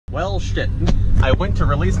Well, shit. I went to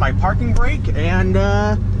release my parking brake and,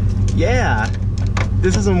 yeah,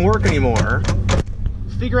 this doesn't work anymore.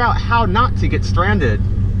 Figure out how not to get stranded.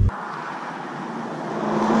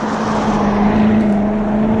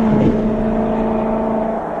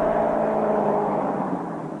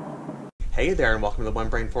 Hey there, and welcome to the One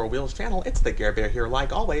Brain Four Wheels channel. It's the Gare Bear here,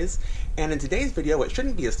 like always. And in today's video, it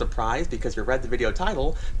shouldn't be a surprise because you read the video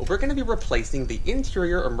title, but we're going to be replacing the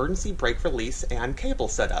interior emergency brake release and cable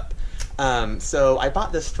setup. So I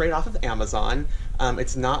bought this straight off of Amazon.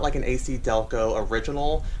 It's not like an AC Delco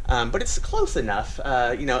original, but it's close enough.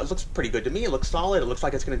 You know, it looks pretty good to me. It looks solid. It looks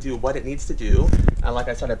like it's going to do what it needs to do. Like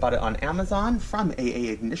I said, I bought it on Amazon from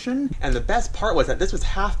AA Ignition. And the best part was that this was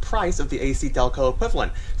half price of the AC Delco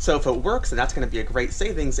equivalent. So if it works, then that's going to be a great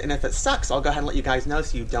savings. And if it sucks, I'll go ahead and let you guys know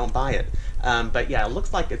so you don't buy it. But yeah, it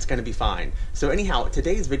looks like it's going to be fine. So anyhow,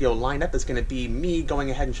 today's video lineup is going to be me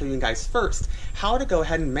going ahead and showing you guys first how to go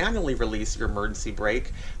ahead and manually release your emergency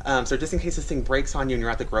brake. So just in case this thing breaks on you and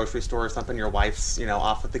you're at the grocery store or something, your wife's, you know,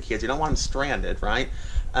 off with the kids, you don't want them stranded, right?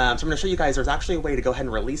 So I'm going to show you guys there's actually a way to go ahead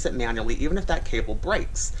and release it manually even if that cable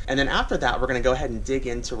breaks. And then after that, we're going to go ahead and dig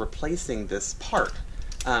into replacing this part.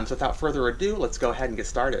 So without further ado, let's go ahead and get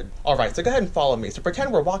started. All right, so go ahead and follow me. So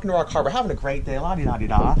pretend we're walking to our car, we're having a great day,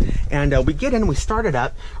 la-di-da-di-da, and we get in, we start it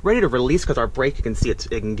up, ready to release because our brake, you can see it's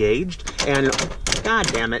engaged, and god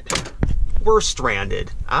damn it, we're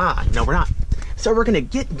stranded. No, we're not. So we're gonna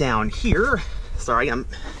get down here. Sorry, I'm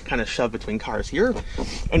kind of shoved between cars here.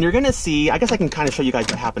 And you're gonna see, I guess I can kind of show you guys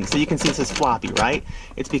what happens. So you can see this is floppy, right?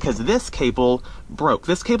 It's because this cable broke.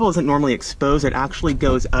 This cable isn't normally exposed. It actually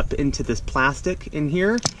goes up into this plastic in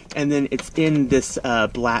here. And then it's in this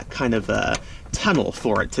black kind of tunnel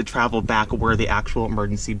for it to travel back where the actual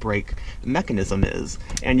emergency brake mechanism is.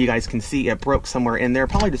 And you guys can see it broke somewhere in there,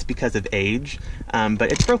 probably just because of age,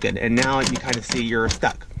 but it's broken. And now you kind of see you're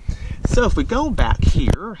stuck. So if we go back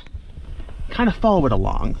here, kind of follow it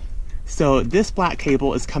along. So this black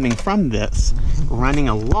cable is coming from this, running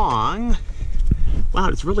along. Wow,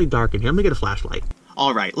 it's really dark in here. Let me get a flashlight.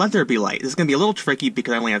 All right, let there be light. This is gonna be a little tricky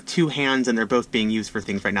because I only have two hands and they're both being used for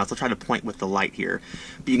things right now. So I'll try to point with the light here.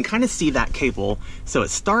 But you can kind of see that cable. So it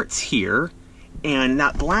starts here, and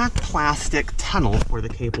that black plastic tunnel where the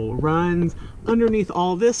cable runs underneath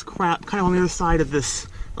all this crap, kind of on the other side of this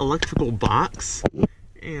electrical box.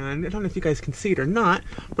 And I don't know if you guys can see it or not,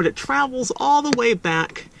 but it travels all the way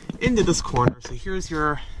back into this corner. So here's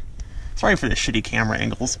your, sorry for the shitty camera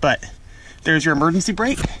angles, but there's your emergency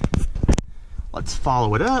brake. Let's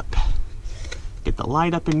follow it up. Get the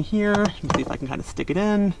light up in here. Let me see if I can kind of stick it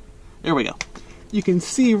in. There we go. You can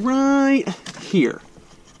see right here.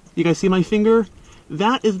 You guys see my finger?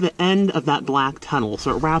 That is the end of that black tunnel.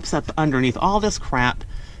 So it wraps up underneath all this crap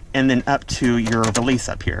and then up to your release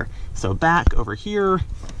up here. So back over here,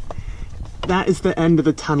 that is the end of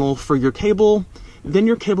the tunnel for your cable. Then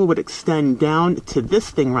your cable would extend down to this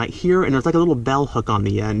thing right here, and there's like a little bell hook on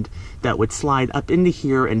the end that would slide up into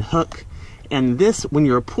here and hook. And this, when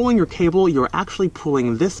you're pulling your cable, you're actually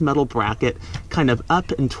pulling this metal bracket kind of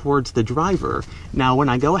up and towards the driver. Now, when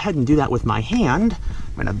I go ahead and do that with my hand,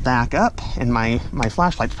 I'm gonna back up, and my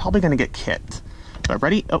flashlight's probably gonna get kicked. But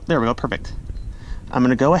ready? Oh, there we go, perfect. I'm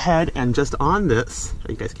gonna go ahead and just on this,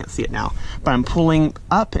 oh, you guys can't see it now, but I'm pulling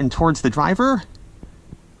up and towards the driver,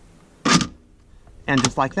 and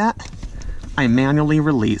just like that, I manually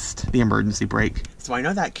released the emergency brake. So I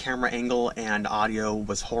know that camera angle and audio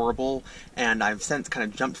was horrible, and I've since kind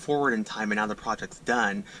of jumped forward in time and now the project's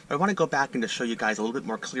done. But I want to go back and to show you guys a little bit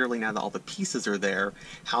more clearly now that all the pieces are there,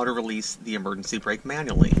 how to release the emergency brake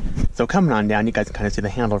manually. So coming on down, you guys can kind of see the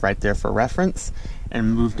handle right there for reference,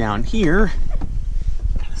 and move down here,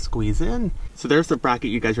 squeeze in. So there's the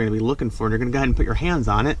bracket you guys are going to be looking for, and you're going to go ahead and put your hands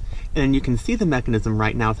on it, and you can see the mechanism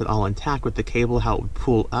right now with it all intact with the cable, how it would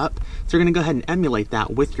pull up. So you're going to go ahead and emulate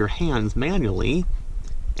that with your hands manually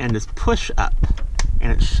and just push up,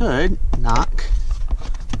 and it should knock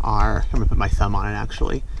our, I'm going to put my thumb on it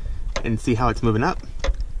actually and see how it's moving up.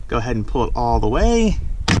 Go ahead and pull it all the way.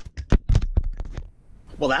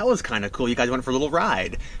 Well, that was kind of cool. You guys went for a little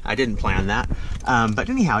ride. I didn't plan that. But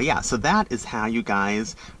anyhow, yeah, so that is how you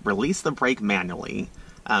guys release the brake manually.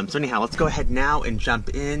 So anyhow, let's go ahead now and jump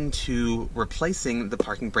into replacing the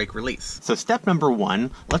parking brake release. So step number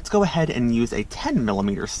one, let's go ahead and use a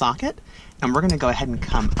 10mm socket, and we're gonna go ahead and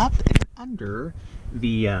come up and under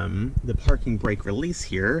the parking brake release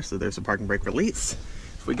here. So there's a parking brake release.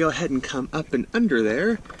 If we go ahead and come up and under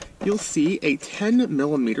there, you'll see a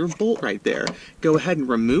 10mm bolt right there. Go ahead and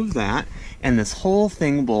remove that, and this whole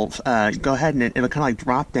thing will go ahead and it'll kind of like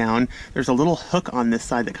drop down. There's a little hook on this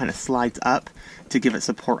side that kind of slides up to give it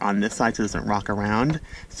support on this side so it doesn't rock around.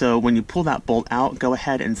 So when you pull that bolt out, go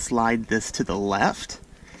ahead and slide this to the left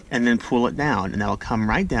and then pull it down, and that'll come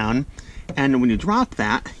right down. And when you drop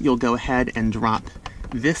that, you'll go ahead and drop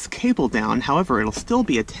this cable down. However, it'll still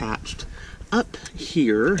be attached up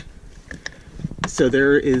here. So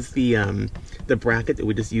there is the bracket that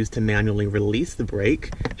we just used to manually release the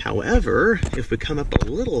brake. However, if we come up a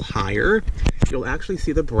little higher, you'll actually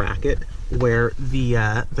see the bracket where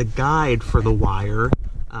the guide for the wire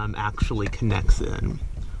actually connects in,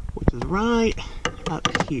 which is right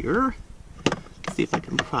up here. Let's see if I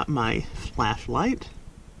can prop my flashlight.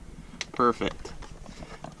 Perfect.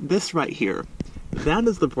 This right here, that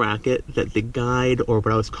is the bracket that the guide, or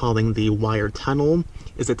what I was calling the wire tunnel,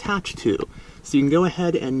 is attached to. So you can go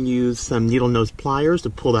ahead and use some needle nose pliers to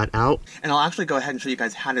pull that out. And I'll actually go ahead and show you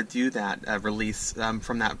guys how to do that release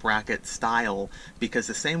from that bracket style, because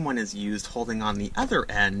the same one is used holding on the other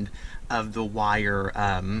end of the wire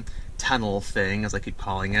tunnel thing, as I keep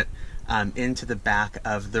calling it, into the back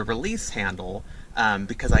of the release handle.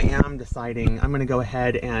 Because I am deciding I'm going to go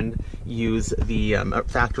ahead and use the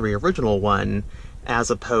factory original one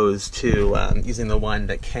as opposed to using the one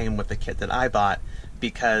that came with the kit that I bought,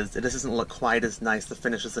 because it just doesn't look quite as nice, the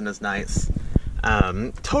finish isn't as nice.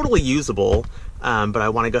 Totally usable, but I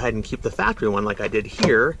want to go ahead and keep the factory one like I did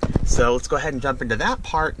here, so let's go ahead and jump into that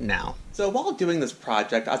part now. So while doing this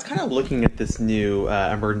project, I was kind of looking at this new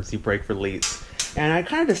emergency brake release, and I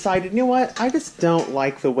kind of decided, you know what, I just don't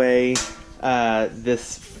like the way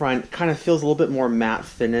this front kind of feels a little bit more matte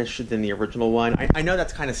finish than the original one. I know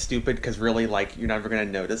that's kind of stupid, because really, like, you're never going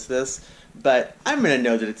to notice this, but I'm going to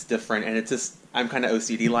know that it's different, and it's just, I'm kind of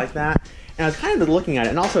OCD like that. And I was kind of looking at it,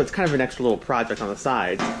 and also it's kind of an extra little project on the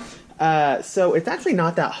side. So it's actually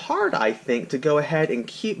not that hard, I think, to go ahead and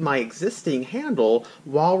keep my existing handle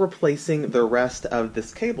while replacing the rest of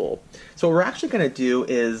this cable. So what we're actually going to do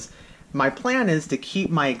is, my plan is to keep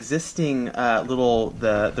my existing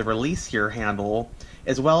the release here handle,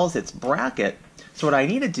 as well as its bracket. So what I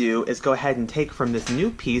need to do is go ahead and take from this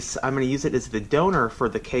new piece, I'm going to use it as the donor for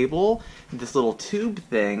the cable, this little tube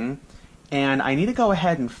thing, and I need to go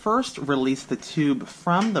ahead and first release the tube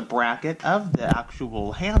from the bracket of the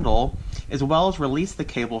actual handle, as well as release the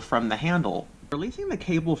cable from the handle. Releasing the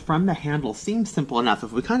cable from the handle seems simple enough.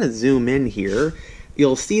 If we kind of zoom in here,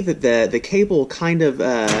 you'll see that the cable kind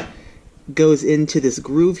of goes into this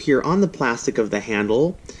groove here on the plastic of the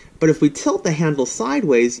handle. But if we tilt the handle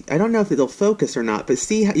sideways, I don't know if it'll focus or not, but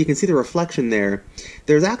see how you can see the reflection there.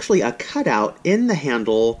 There's actually a cutout in the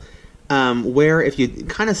handle where if you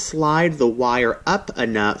kind of slide the wire up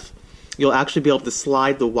enough, you'll actually be able to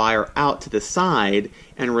slide the wire out to the side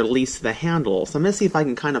and release the handle. So I'm going to see if I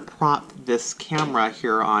can kind of prop this camera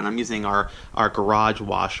here on. I'm using our garage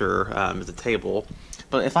washer as a table.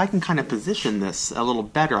 But if I can kind of position this a little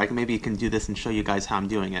better, maybe can do this and show you guys how I'm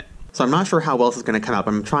doing it. So I'm not sure how well this is going to come out,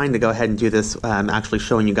 but I'm trying to go ahead and do this actually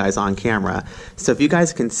showing you guys on camera. So if you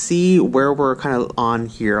guys can see where we're kind of on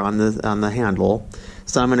here on the handle.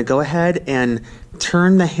 So I'm going to go ahead and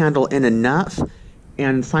turn the handle in enough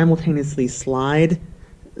and simultaneously slide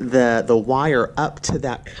the wire up to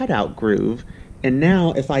that cutout groove. And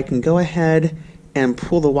now if I can go ahead and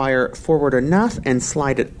pull the wire forward enough and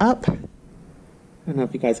slide it up. I don't know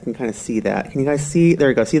if you guys can kind of see that. Can you guys see? There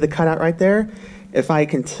you go. See the cutout right there? If I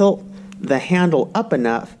can tilt the handle up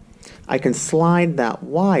enough, I can slide that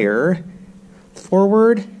wire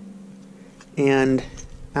forward and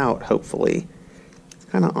out, hopefully. It's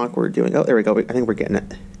kind of awkward doing. Oh, there we go. I think we're getting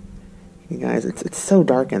it. You guys, it's so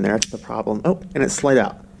dark in there. That's the problem. Oh, and it slid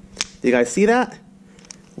out. Do you guys see that?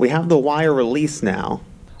 We have the wire released now.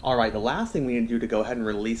 All right, the last thing we need to do to go ahead and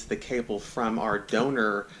release the cable from our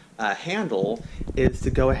donor handle is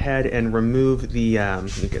to go ahead and remove the,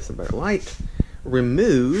 let me get some better light,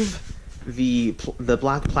 remove the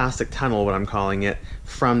black plastic tunnel, what I'm calling it,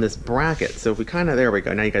 from this bracket. So if we kind of, there we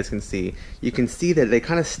go, now you guys can see. You can see that they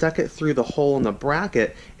kind of stuck it through the hole in the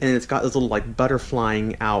bracket, and it's got those little like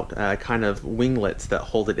butterflying out kind of winglets that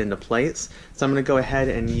hold it into place. So I'm going to go ahead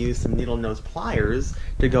and use some needle nose pliers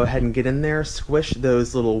to go ahead and get in there, squish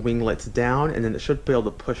those little winglets down, and then it should be able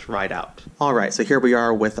to push right out. Alright, so here we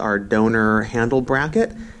are with our donor handle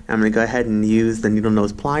bracket. I'm going to go ahead and use the needle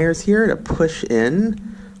nose pliers here to push in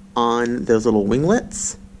on those little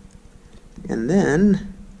winglets, and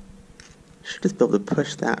then should just be able to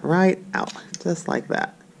push that right out, just like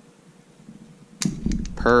that.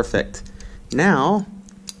 Perfect. Now,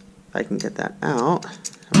 if I can get that out,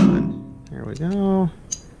 come on, there we go,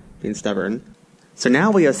 being stubborn. So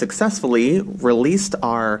now we have successfully released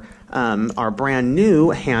our brand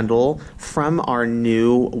new handle from our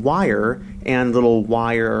new wire and little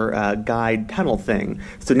wire guide tunnel thing.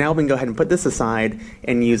 So now we can go ahead and put this aside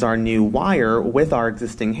and use our new wire with our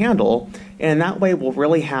existing handle, and that way we'll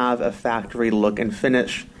really have a factory look and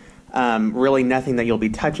finish. Really nothing that you'll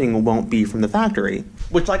be touching won't be from the factory.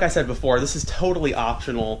 Which, like I said before, this is totally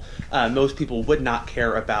optional. Most people would not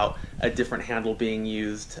care about a different handle being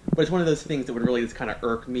used. But it's one of those things that would really just kind of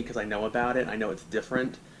irk me because I know about it. I know it's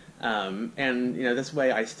different. And you know, this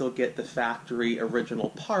way I still get the factory original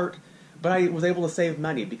part, but I was able to save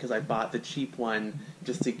money because I bought the cheap one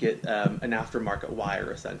just to get an aftermarket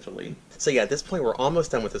wire, essentially. So yeah, at this point we're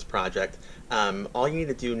almost done with this project. All you need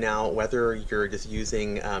to do now, whether you're just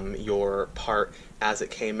using your part as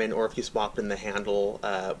it came in, or if you swapped in the handle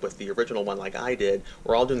with the original one like I did,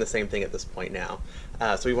 we're all doing the same thing at this point now.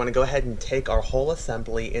 So we want to go ahead and take our whole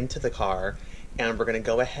assembly into the car, and we're going to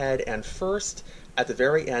go ahead and first, at the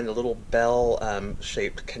very end, a little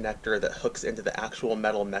bell-shaped connector that hooks into the actual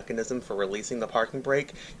metal mechanism for releasing the parking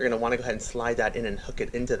brake. You're going to want to go ahead and slide that in and hook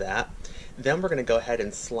it into that. Then we're going to go ahead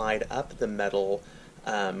and slide up the metal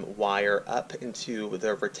wire up into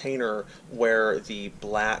the retainer where the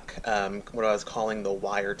black, what I was calling the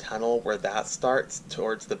wire tunnel, where that starts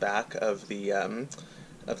towards the back of the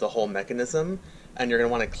whole mechanism. And you're going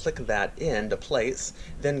to want to click that into place.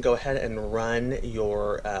 Then go ahead and run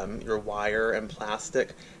your wire and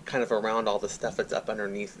plastic kind of around all the stuff that's up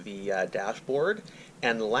underneath the dashboard.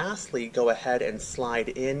 And lastly, go ahead and slide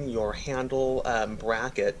in your handle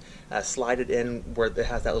bracket. Slide it in where it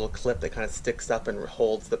has that little clip that kind of sticks up and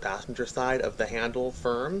holds the passenger side of the handle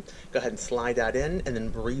firm. Go ahead and slide that in, and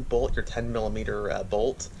then re-bolt your 10mm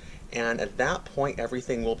bolt. And at that point,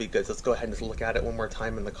 everything will be good. So let's go ahead and just look at it one more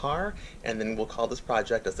time in the car, and then we'll call this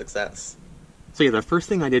project a success. So yeah, the first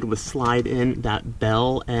thing I did was slide in that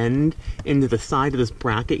bell end into the side of this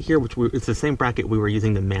bracket here, it's the same bracket we were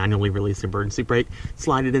using to manually release the emergency brake.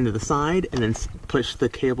 Slide it into the side, and then push the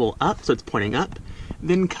cable up so it's pointing up.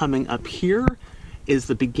 Then coming up here is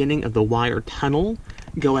the beginning of the wire tunnel.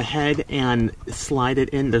 Go ahead and slide it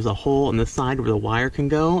in. There's a hole in the side where the wire can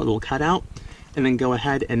go, a little cutout. And then go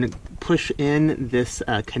ahead and push in this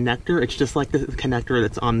connector. It's just like the connector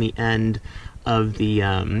that's on the end of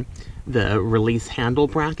the release handle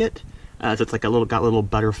bracket. So it's like got little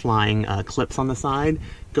butterflying clips on the side.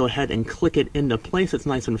 Go ahead and click it into place. It's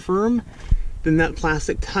nice and firm. Then that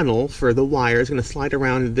plastic tunnel for the wire is going to slide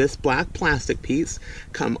around this black plastic piece,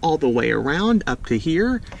 come all the way around up to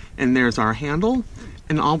here, and there's our handle.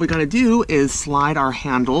 And all we got to do is slide our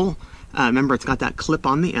handle. Remember, it's got that clip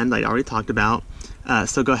on the end I already talked about.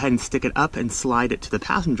 So go ahead and stick it up and slide it to the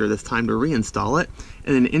passenger this time to reinstall it,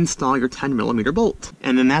 and then install your 10mm bolt.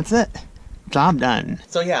 And then that's it. Job done.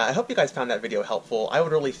 So yeah, I hope you guys found that video helpful. I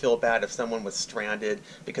would really feel bad if someone was stranded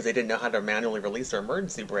because they didn't know how to manually release their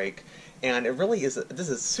emergency brake. And it really is, this is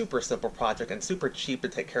a super simple project and super cheap to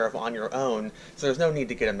take care of on your own, so there's no need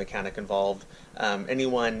to get a mechanic involved.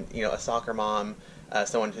 Anyone, you know, a soccer mom,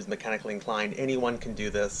 someone who's mechanically inclined, anyone can do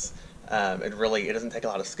this. It doesn't take a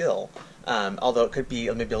lot of skill, although it could be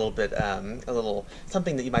maybe a little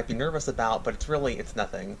something that you might be nervous about, but it's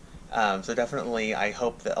nothing. So definitely, I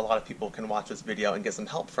hope that a lot of people can watch this video and get some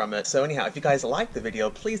help from it. So anyhow, if you guys like the video,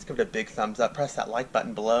 please give it a big thumbs up, press that like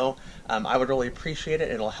button below. I would really appreciate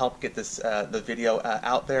it. It'll help get the video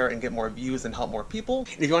out there and get more views and help more people.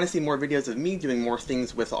 And if you want to see more videos of me doing more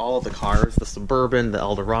things with all of the cars, the Suburban, the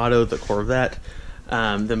Eldorado, the Corvette,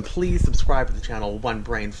 then please subscribe to the channel One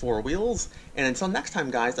Brain 4 Wheels. And until next time,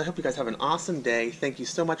 guys, I hope you guys have an awesome day. Thank you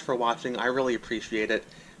so much for watching. I really appreciate it.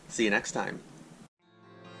 See you next time.